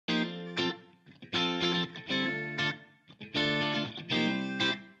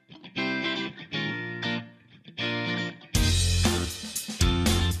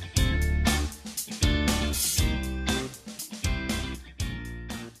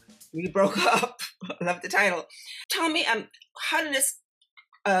We broke up. I love the title. Tell me, how did this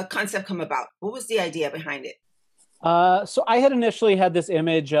concept come about? What was the idea behind it? So I had initially had this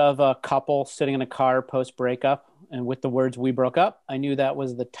image of a couple sitting in a car post breakup, and with the words "we broke up," I knew that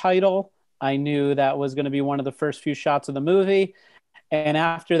was the title. I knew that was going to be one of the first few shots of the movie. And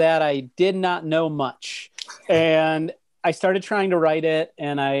after that, I did not know much. And I started trying to write it,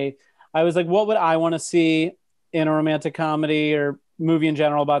 and I was like, what would I want to see in a romantic comedy or movie in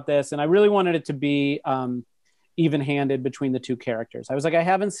general about this? And I really wanted it to be even-handed between the two characters. I was like, I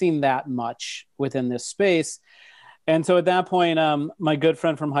haven't seen that much within this space. And so at that point, my good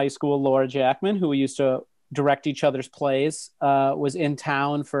friend from high school, Laura Jackmin, who we used to direct each other's plays, was in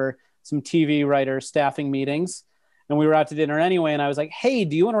town for some TV writer staffing meetings. And we were out to dinner anyway. And I was like, hey,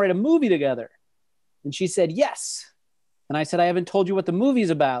 do you want to write a movie together? And she said, yes. And I said, I haven't told you what the movie's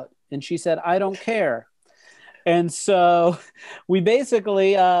about. And she said, I don't care. And so we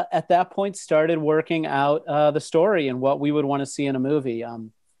basically, at that point, started working out the story and what we would want to see in a movie.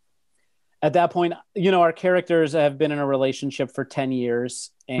 At that point, our characters have been in a relationship for 10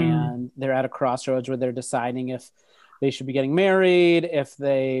 years, and they're at a crossroads where they're deciding if they should be getting married, if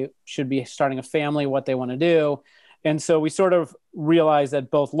they should be starting a family, what they want to do. And so we sort of realized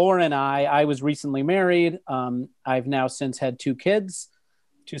that both Laura and I was recently married. I've now since had 2 kids,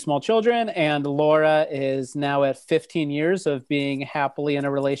 2 small children, and Laura is now at 15 years of being happily in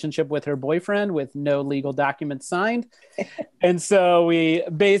a relationship with her boyfriend with no legal documents signed. And so we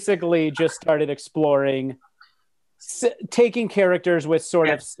basically just started exploring taking characters with sort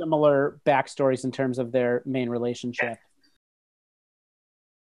of similar backstories in terms of their main relationship.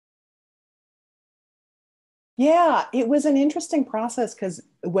 Yeah, it was an interesting process because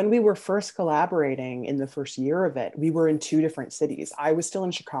when we were first collaborating in the first year of it, we were in 2 different cities. I was still in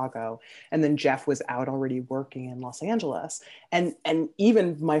Chicago, and then Jeff was out already working in Los Angeles. And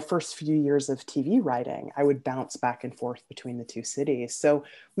even my first few years of TV writing, I would bounce back and forth between the 2 cities. So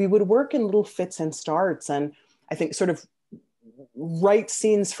we would work in little fits and starts, and I think sort of write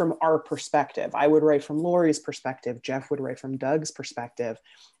scenes from our perspective. I would write from Laurie's perspective. Jeff would write from Doug's perspective.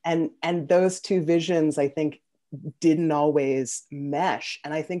 And those 2 visions, I think, didn't always mesh.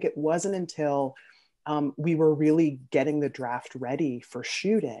 And I think it wasn't until we were really getting the draft ready for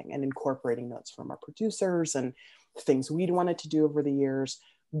shooting and incorporating notes from our producers and things we'd wanted to do over the years,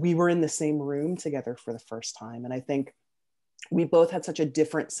 we were in the same room together for the first time. And I think we both had such a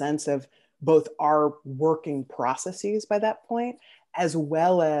different sense of both our working processes by that point, as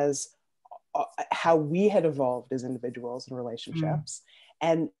well as how we had evolved as individuals in relationships,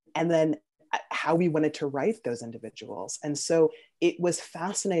 and then how we wanted to write those individuals. And so it was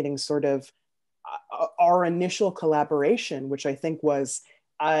fascinating, sort of our initial collaboration, which I think was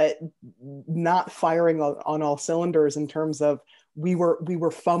not firing on all cylinders in terms of we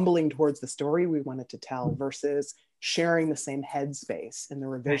were fumbling towards the story we wanted to tell versus sharing the same headspace in the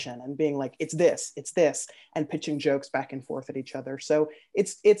revision and being like, it's this, and pitching jokes back and forth at each other. So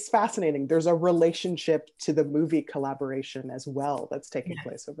it's fascinating. There's a relationship to the movie collaboration as well that's taking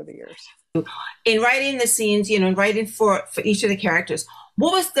place over the years. In writing the scenes, in writing for each of the characters,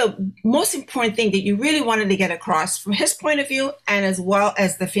 what was the most important thing that you really wanted to get across from his point of view and as well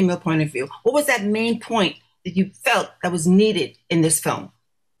as the female point of view? What was that main point that you felt that was needed in this film?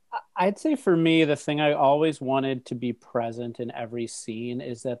 I'd say for me, the thing I always wanted to be present in every scene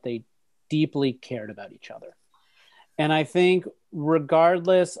is that they deeply cared about each other. And I think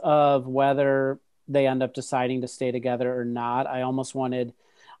regardless of whether they end up deciding to stay together or not, I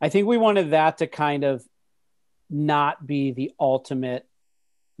think we wanted that to kind of not be the ultimate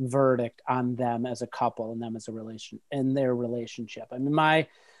verdict on them as a couple and them as in their relationship. I mean,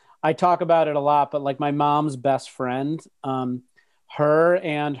 I talk about it a lot, but like my mom's best friend, her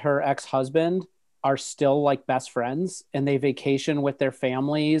and her ex-husband are still like best friends, and they vacation with their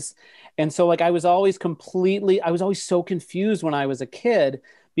families. And so like I was always so confused when I was a kid,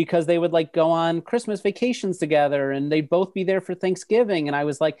 because they would like go on Christmas vacations together and they'd both be there for Thanksgiving. And I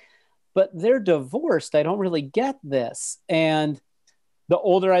was like, but they're divorced. I don't really get this. And the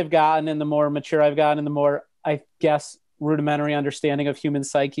older I've gotten and the more mature I've gotten and the more, I guess, rudimentary understanding of human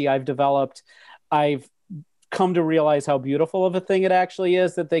psyche I've developed, I've come to realize how beautiful of a thing it actually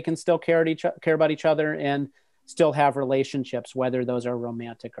is that they can still care about each other and still have relationships, whether those are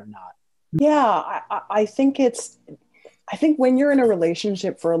romantic or not. Yeah, I think when you're in a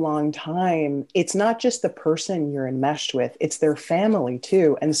relationship for a long time, it's not just the person you're enmeshed with, it's their family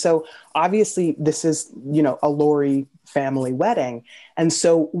too. And so obviously this is, a Laurie family wedding. And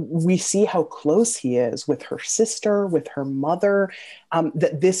so we see how close he is with her sister, with her mother,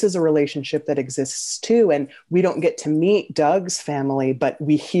 that this is a relationship that exists too. And we don't get to meet Doug's family, but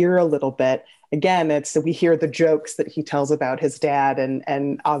we hear a little bit. Again, we hear the jokes that he tells about his dad,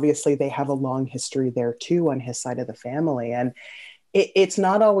 and obviously they have a long history there too on his side of the family. And it's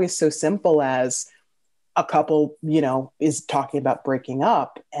not always so simple as a couple, is talking about breaking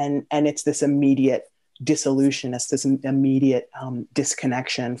up, and it's this immediate dissolution, it's this immediate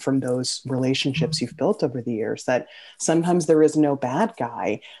disconnection from those relationships you've built over the years, that sometimes there is no bad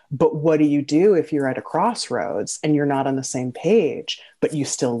guy. But what do you do if you're at a crossroads and you're not on the same page, but you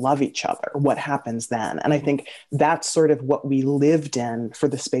still love each other? What happens then? And I think that's sort of what we lived in for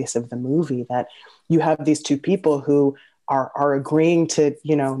the space of the movie, that you have these two people who are agreeing to,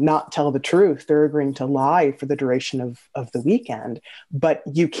 not tell the truth. They're agreeing to lie for the duration of the weekend, but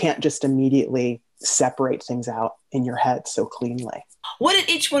you can't just immediately separate things out in your head so cleanly. What did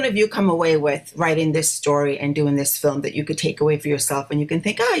each one of you come away with writing this story and doing this film that you could take away for yourself and you can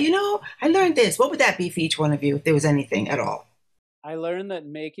think, I learned this? What would that be for each one of you, if there was anything at all? I learned that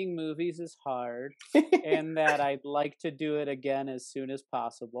making movies is hard and that I'd like to do it again as soon as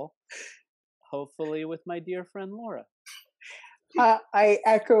possible. Hopefully with my dear friend Laura. I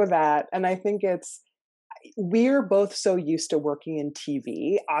echo that. And I think we're both so used to working in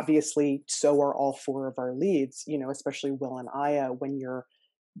TV. Obviously, so are all four of our leads, especially Will and Aya, when you're,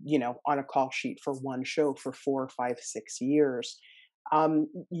 on a call sheet for one show for 4, 5, 6 years.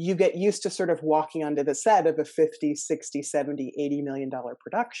 You get used to sort of walking onto the set of a 50, 60, 70, $80 million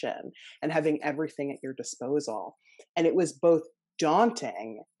production and having everything at your disposal. And it was both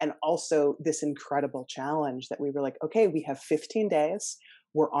daunting and also this incredible challenge that we were like, okay, we have 15 days.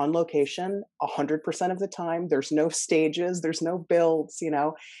 We're on location 100% of the time. There's no stages, there's no builds,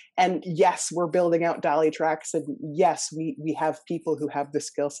 and yes, we're building out dolly tracks. And yes, we have people who have the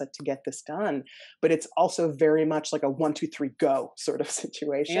skill set to get this done, but it's also very much like a 1, 2, 3, go sort of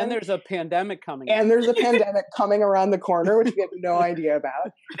situation. And there's a pandemic coming. And there's a pandemic coming around the corner, which we have no idea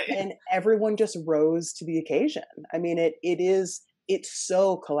about. And everyone just rose to the occasion. I mean, it's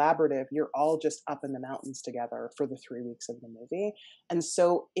so collaborative. You're all just up in the mountains together for the 3 weeks of the movie. And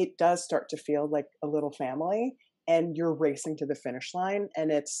so it does start to feel like a little family, and you're racing to the finish line, and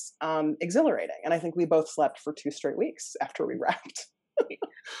it's exhilarating. And I think we both slept for 2 straight weeks after we wrapped.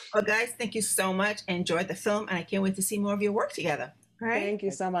 Well, guys, thank you so much. I enjoyed the film, and I can't wait to see more of your work together. All right? Thank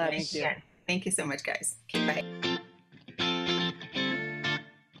you so much. Thank you. Thank you so much, guys. Okay, bye.